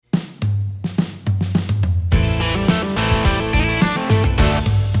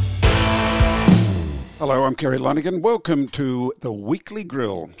Hello, I'm Kerry Lonergan. Welcome to the Weekly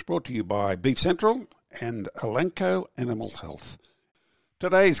Grill, brought to you by Beef Central and Elanco Animal Health.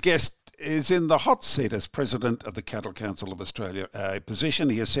 Today's guest is in the hot seat as President of the Cattle Council of Australia, a position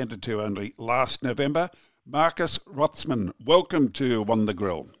he ascended to only last November. Markus Rathsmann, welcome to On the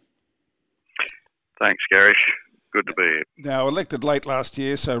Grill. Thanks, Gary. Good to be here. Now, elected late last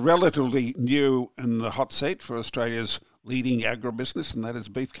year, so relatively new in the hot seat for Australia's leading agribusiness, and that is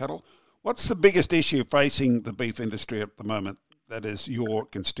beef cattle. What's the biggest issue facing the beef industry at the moment, that is your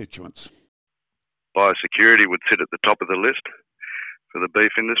constituents? Biosecurity would sit at the top of the list for the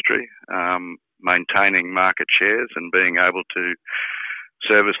beef industry. Maintaining market shares and being able to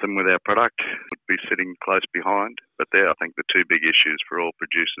service them with our product would be sitting close behind. But they're, I think, the two big issues for all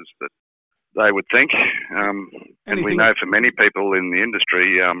producers that they would think. And we know for many people in the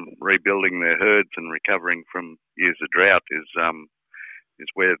industry, rebuilding their herds and recovering from years of drought is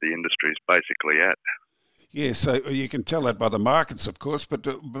where the industry is basically at. Yeah, so you can tell that by the markets, of course, but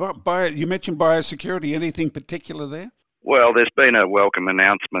you mentioned biosecurity. Anything particular there? Well, there's been a welcome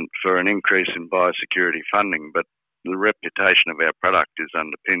announcement for an increase in biosecurity funding, but the reputation of our product is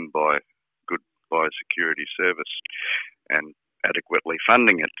underpinned by good biosecurity service and adequately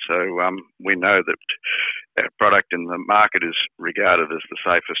funding it. So we know that our product in the market is regarded as the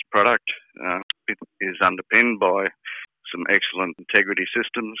safest product. It is underpinned by some excellent integrity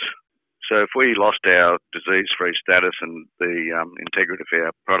systems. So if we lost our disease-free status and the integrity of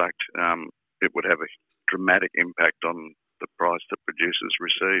our product, it would have a dramatic impact on the price that producers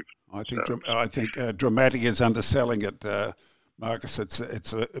receive. I think dramatic is underselling it, Markus.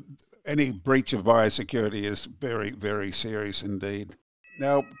 Any breach of biosecurity is very, very serious indeed.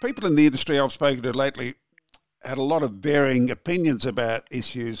 Now, people in the industry I've spoken to lately had a lot of varying opinions about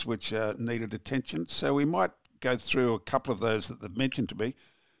issues which needed attention. So we might go through a couple of those that they've mentioned to me.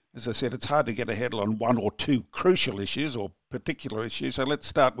 As I said, it's hard to get a handle on one or two crucial issues or particular issues. So let's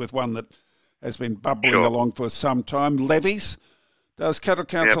start with one that has been bubbling along for some time, levies. Does Cattle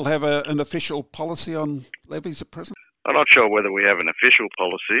Council have an official policy on levies at present? I'm not sure whether we have an official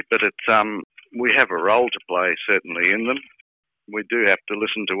policy, but we have a role to play certainly in them. We do have to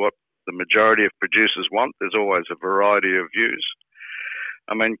listen to what the majority of producers want. There's always a variety of views.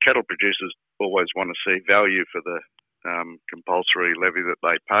 I mean, cattle producers always want to see value for the compulsory levy that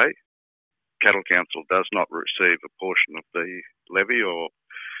they pay. Cattle Council does not receive a portion of the levy or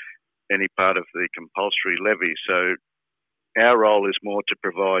any part of the compulsory levy. So our role is more to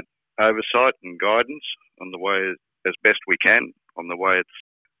provide oversight and guidance on the way, as best we can, on the way it's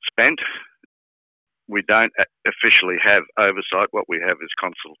spent. We don't officially have oversight. What we have is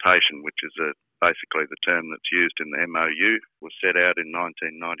consultation, which is basically the term that's used in the MOU, was set out in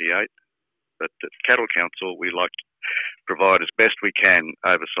 1998. But at Cattle Council, we like to provide as best we can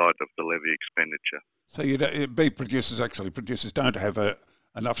oversight of the levy expenditure. So beef producers don't have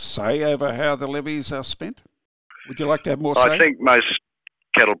enough say over how the levies are spent? Would you like to have more say? I think most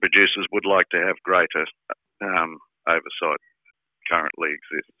cattle producers would like to have greater oversight. Currently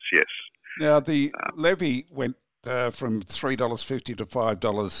exists, yes. Now, the levy went from $3.50 to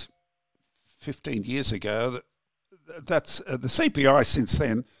 $5 15 years ago. That's the CPI since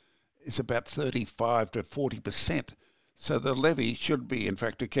then is about 35 to 40%. So the levy should be, in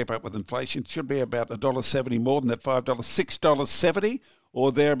fact, to keep up with inflation, should be about $1.70 more than that $5, $6.70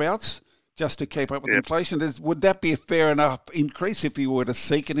 or thereabouts, just to keep up with inflation. Would that be a fair enough increase if you were to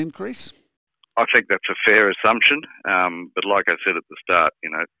seek an increase? I think that's a fair assumption. But like I said at the start,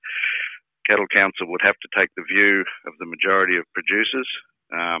 Cattle Council would have to take the view of the majority of producers.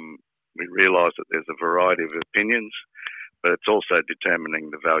 We realise that there's a variety of opinions, but it's also determining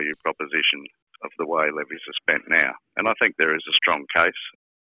the value proposition of the way levies are spent now. And I think there is a strong case.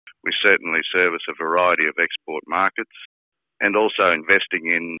 We certainly service a variety of export markets and also investing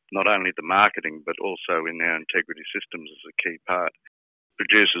in not only the marketing but also in our integrity systems is a key part.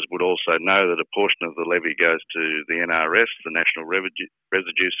 Producers would also know that a portion of the levy goes to the NRS, the National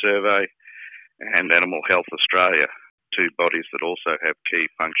Residue Survey, and Animal Health Australia, two bodies that also have key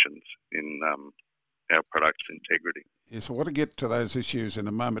functions in our product's integrity. Yes, I want to get to those issues in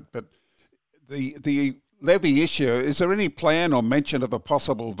a moment, but the levy issue, is there any plan or mention of a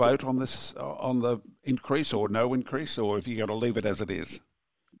possible vote on this, on the increase or no increase, or if you're going to leave it as it is?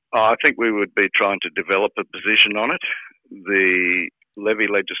 I think we would be trying to develop a position on it. The levy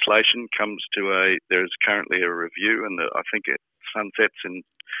legislation there is currently a review, and I think it sunsets in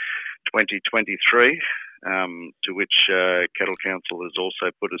 2023, to which Cattle Council has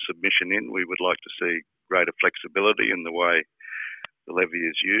also put a submission in. We would like to see greater flexibility in the way the levy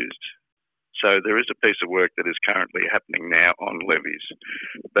is used. So there is a piece of work that is currently happening now on levies.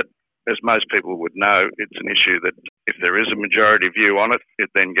 But as most people would know, it's an issue that if there is a majority view on it, it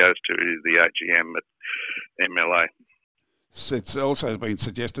then goes to the AGM at MLA. So it's also been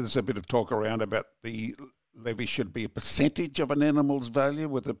suggested, there's a bit of talk around about the levy should be a percentage of an animal's value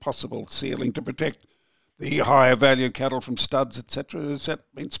with a possible ceiling to protect the higher value cattle from studs, etc. Has that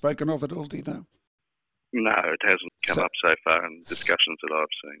been spoken of at all, do you know? No, it hasn't come up so far in discussions that I've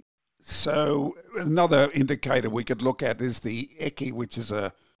seen. So another indicator we could look at is the ECI,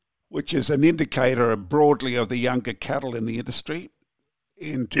 which is an indicator broadly of the younger cattle in the industry.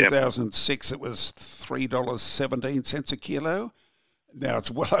 In 2006, it was $3.17 a kilo. Now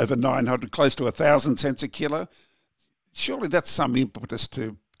it's well over 900, close to 1,000 cents a kilo. Surely that's some impetus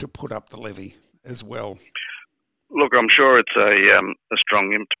to put up the levy as well. Look, I'm sure it's a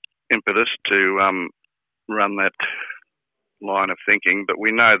strong impetus to run that line of thinking, but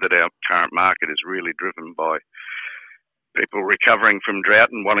we know that our current market is really driven by people recovering from drought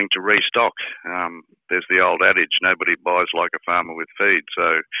and wanting to restock. There's the old adage, nobody buys like a farmer with feed.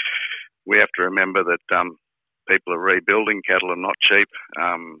 So we have to remember that people are rebuilding. Cattle are not cheap.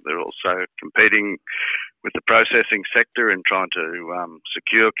 They're also competing with the processing sector and trying to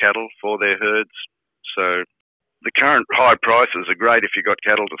secure cattle for their herds. So the current high prices are great if you've got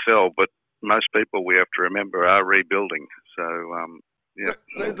cattle to sell, but most people, we have to remember, are rebuilding. So,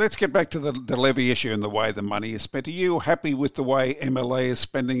 Let's get back to the levy issue and the way the money is spent. Are you happy with the way MLA is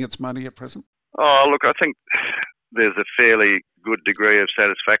spending its money at present? Oh, look, I think there's a fairly good degree of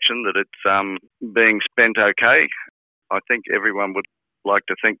satisfaction that it's being spent okay. I think everyone would like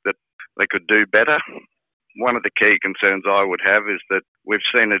to think that they could do better. One of the key concerns I would have is that we've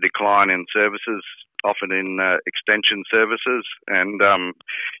seen a decline in services, often in extension services, and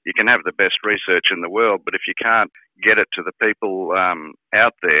you can have the best research in the world, but if you can't get it to the people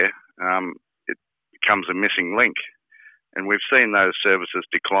out there, it becomes a missing link. And we've seen those services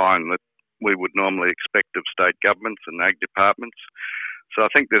decline that we would normally expect of state governments and ag departments. So I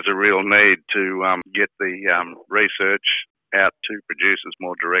think there's a real need to get the research out to producers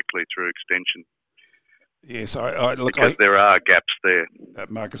more directly through extension. Yes, because there are gaps there.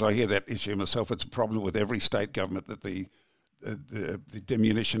 Marcus, I hear that issue myself. It's a problem with every state government that the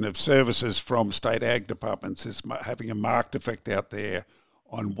diminution of services from state ag departments is having a marked effect out there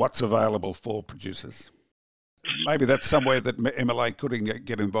on what's available for producers. Maybe that's somewhere that MLA could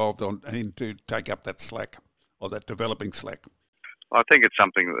get involved in to take up that slack or that developing slack. I think it's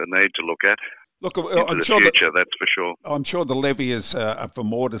something that they need to look at. Look, into the future, that's for sure. I'm sure the levy is up for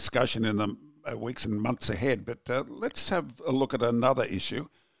more discussion in the weeks and months ahead, but let's have a look at another issue.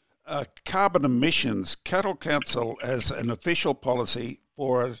 Carbon emissions. Cattle Council has an official policy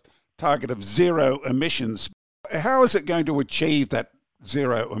for a target of zero emissions. How is it going to achieve that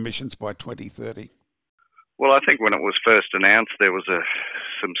zero emissions by 2030? Well, I think when it was first announced, there was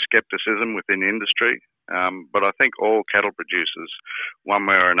some scepticism within industry, but I think all cattle producers, one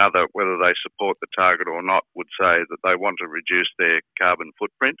way or another, whether they support the target or not, would say that they want to reduce their carbon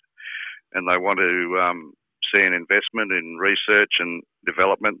footprint, and they want to see an investment in research and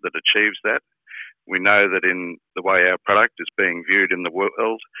development that achieves that. We know that in the way our product is being viewed in the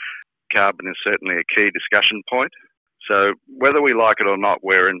world, carbon is certainly a key discussion point. So whether we like it or not,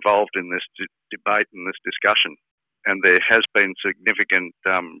 we're involved in this debate and this discussion. And there has been significant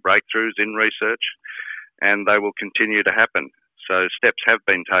breakthroughs in research, and they will continue to happen. So steps have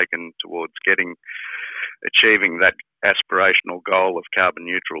been taken towards achieving that aspirational goal of carbon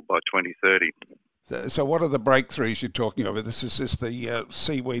neutral by 2030. So what are the breakthroughs you're talking about? This is just the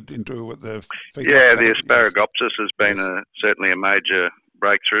seaweed into the feed. Yeah, the Asparagopsis has been certainly a major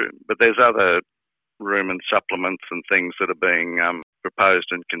breakthrough, but there's other rumen supplements and things that are being proposed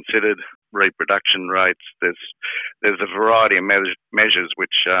and considered. Reproduction rates. There's a variety of measures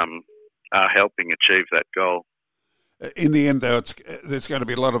which are helping achieve that goal. In the end, though, there's going to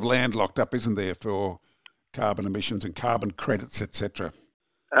be a lot of land locked up, isn't there, for carbon emissions and carbon credits, etc.?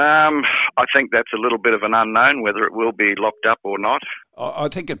 I think that's a little bit of an unknown, whether it will be locked up or not. I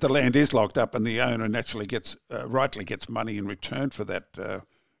think if the land is locked up and the owner naturally rightly gets money in return for that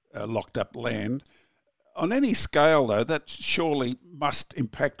locked up land. On any scale, though, that surely must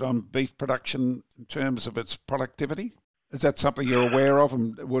impact on beef production in terms of its productivity. Is that something you're aware of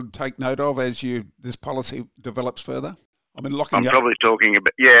and would take note of as this policy develops further? I mean, probably talking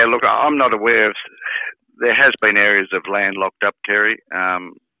about. Yeah, look, I'm not aware of. There has been areas of land locked up, Kerry.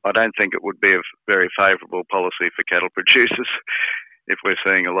 I don't think it would be a very favourable policy for cattle producers if we're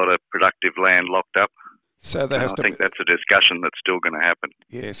seeing a lot of productive land locked up. So I think that's a discussion that's still going to happen.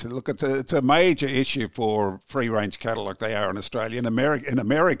 Yes, look, it's a major issue for free-range cattle like they are in Australia. In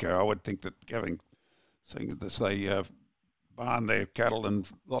America, I would think that farm their cattle and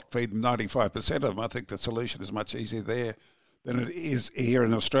not feed 95% of them. I think the solution is much easier there than it is here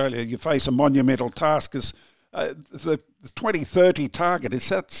in Australia. You face a monumental task. The 2030 target, is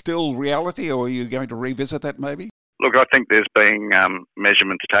that still reality, or are you going to revisit that maybe? Look, I think there's been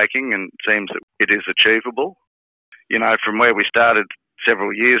measurements taken, and it seems that it is achievable. You know, from where we started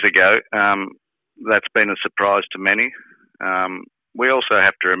several years ago, that's been a surprise to many. We also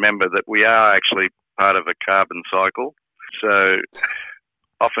have to remember that we are actually part of a carbon cycle. So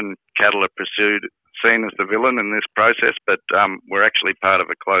often cattle are seen as the villain in this process, but we're actually part of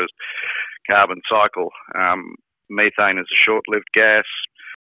a closed carbon cycle. Methane is a short-lived gas.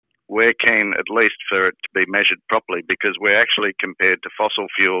 We're keen at least for it to be measured properly, because we're actually compared to fossil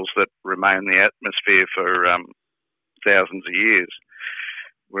fuels that remain in the atmosphere for thousands of years,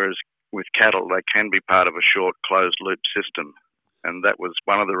 whereas with cattle they can be part of a short closed-loop system. And that was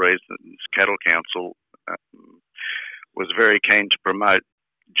one of the reasons Cattle Council was very keen to promote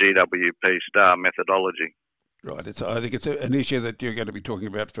GWP STAR methodology. Right. I think it's an issue that you're going to be talking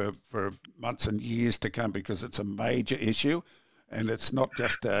about for months and years to come, because it's a major issue, and it's not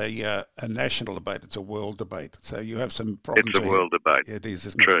just a national debate, it's a world debate. So you have some problems. It's a world debate. It is,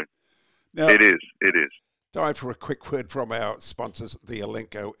 isn't True. it? Now, it is. Time for a quick word from our sponsors, the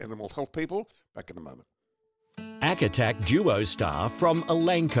Elanco Animal Health people. Back in a moment. Attack Duo Star from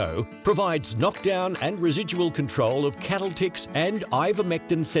Elanco provides knockdown and residual control of cattle ticks and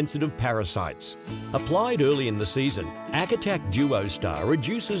ivermectin-sensitive parasites. Applied early in the season, Attack Duo Star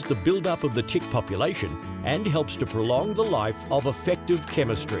reduces the build-up of the tick population and helps to prolong the life of effective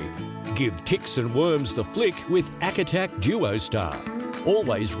chemistry. Give ticks and worms the flick with Attack Duo Star.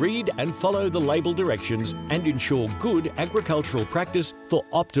 Always read and follow the label directions and ensure good agricultural practice for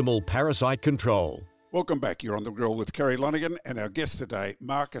optimal parasite control. Welcome back. You're on The Grill with Kerry Lonergan, and our guest today,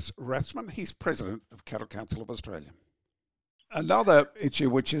 Markus Rathsmann. He's President of Cattle Council of Australia. Another issue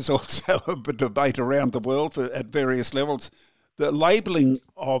which is also a debate around the world at various levels, the labelling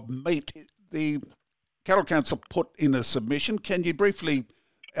of meat. The Cattle Council put in a submission. Can you briefly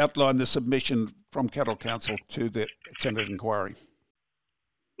outline the submission from Cattle Council to the Senate inquiry?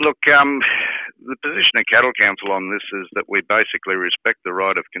 Look, the position of Cattle Council on this is that we basically respect the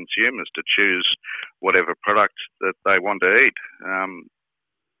right of consumers to choose whatever product that they want to eat.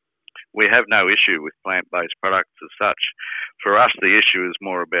 We have no issue with plant-based products as such. For us, the issue is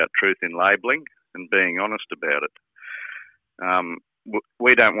more about truth in labelling and being honest about it.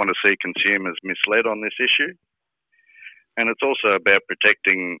 We don't want to see consumers misled on this issue. And it's also about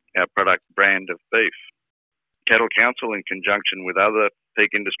protecting our product brand of beef. Cattle Council, in conjunction with other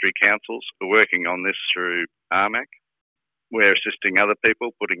peak industry councils, are working on this through RMAC. We're assisting other people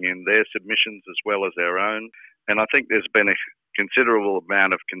putting in their submissions as well as our own. And I think there's been a considerable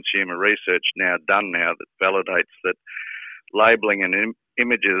amount of consumer research done that validates that labelling and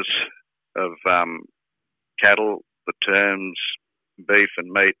images of cattle, the terms beef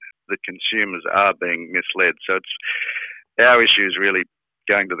and meat, the consumers are being misled. So our issue is really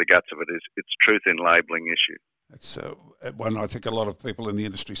going to the guts of it. It's truth in labelling issue. It's one I think a lot of people in the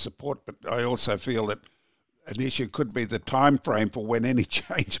industry support, but I also feel that an issue could be the time frame for when any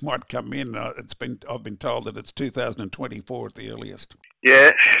change might come in. I've been told that it's 2024 at the earliest.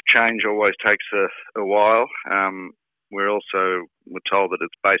 Yeah, change always takes a while. We're told that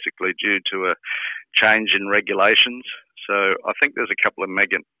it's basically due to a change in regulations. So I think there's a couple of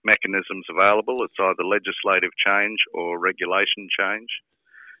mechanisms available. It's either legislative change or regulation change.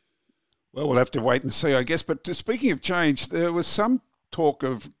 Well, we'll have to wait and see, I guess. But speaking of change, there was some talk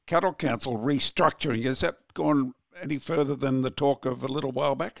of Cattle Council restructuring. Has that gone any further than the talk of a little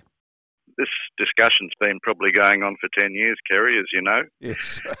while back? This discussion's been probably going on for 10 years, Kerry, as you know.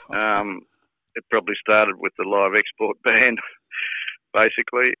 Yes. It probably started with the live export ban,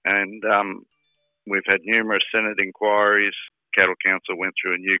 basically, and we've had numerous Senate inquiries. Cattle Council went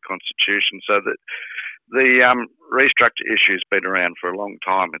through a new constitution, so that the restructure issue's been around for a long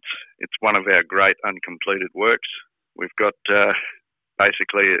time. It's one of our great uncompleted works. We've got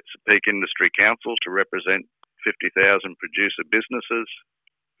basically it's a peak industry council to represent 50,000 producer businesses,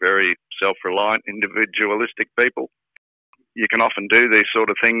 very self-reliant, individualistic people. You can often do these sort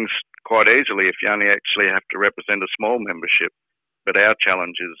of things quite easily if you only actually have to represent a small membership. But our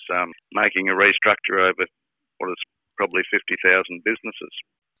challenge is making a restructure over what is probably 50,000 businesses.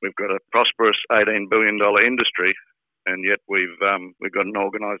 We've got a prosperous $18 billion industry, and yet we've got an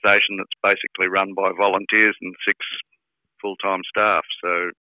organisation that's basically run by volunteers and 6 full-time staff. So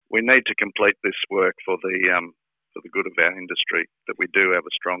we need to complete this work for the good of our industry, that we do have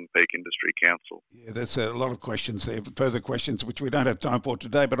a strong peak industry council. Yeah, there's a lot of questions there, further questions which we don't have time for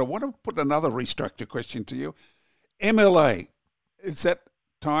today, but I want to put another restructure question to you. MLA, Is that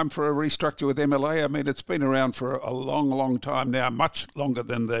time for a restructure with MLA? I mean, it's been around for a long, long time now, much longer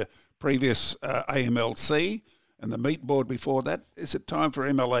than the previous AMLC and the meat board before that. Is it time for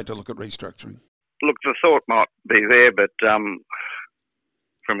MLA to look at restructuring? Look, the thought might be there, but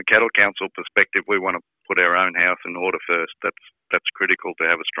from a cattle council perspective, we want to put our own house in order first. That's critical to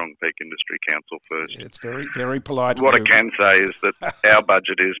have a strong peak industry council first. Yeah, it's very, very polite. What I can say is that our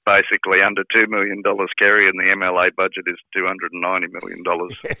budget is basically under $2 million, Kerry, and the MLA budget is $290 million.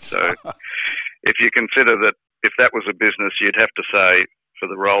 Yes. So if you consider that if that was a business, you'd have to say for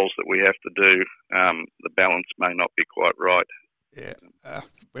the roles that we have to do, the balance may not be quite right. Yeah,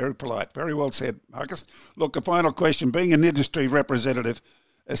 very polite. Very well said, Markus. Look, a final question. Being an industry representative,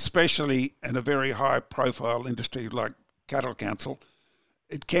 especially in a very high-profile industry like Cattle Council,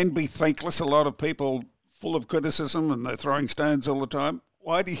 it can be thankless. A lot of people full of criticism and they're throwing stones all the time.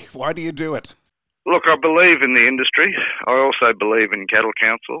 Why do you do it? Look, I believe in the industry. I also believe in Cattle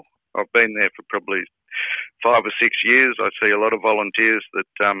Council. I've been there for probably 5 or 6 years. I see a lot of volunteers that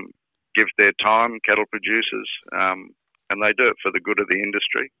give their time, cattle producers, and they do it for the good of the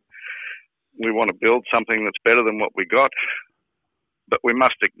industry. We want to build something that's better than what we got, but we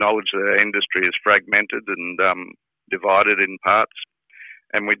must acknowledge that our industry is fragmented and divided in parts,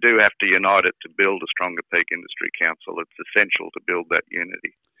 and we do have to unite it to build a stronger peak industry council. It's essential to build that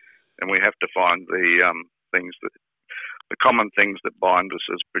unity, and we have to find the common things that bind us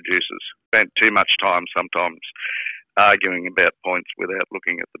as producers. Spent too much time sometimes arguing about points without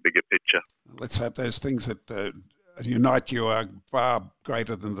looking at the bigger picture. Let's hope those things that unite you are far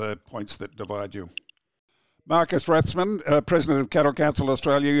greater than the points that divide you. Markus Rathsmann, President of Cattle Council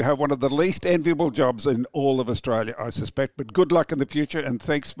Australia, you have one of the least enviable jobs in all of Australia, I suspect, but good luck in the future and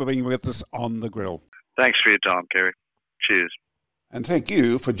thanks for being with us on The Grill. Thanks for your time, Kerry. Cheers. And thank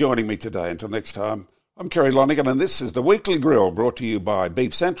you for joining me today. Until next time, I'm Kerry Lonergan and this is The Weekly Grill brought to you by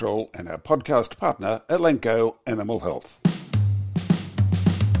Beef Central and our podcast partner, Elanco Animal Health.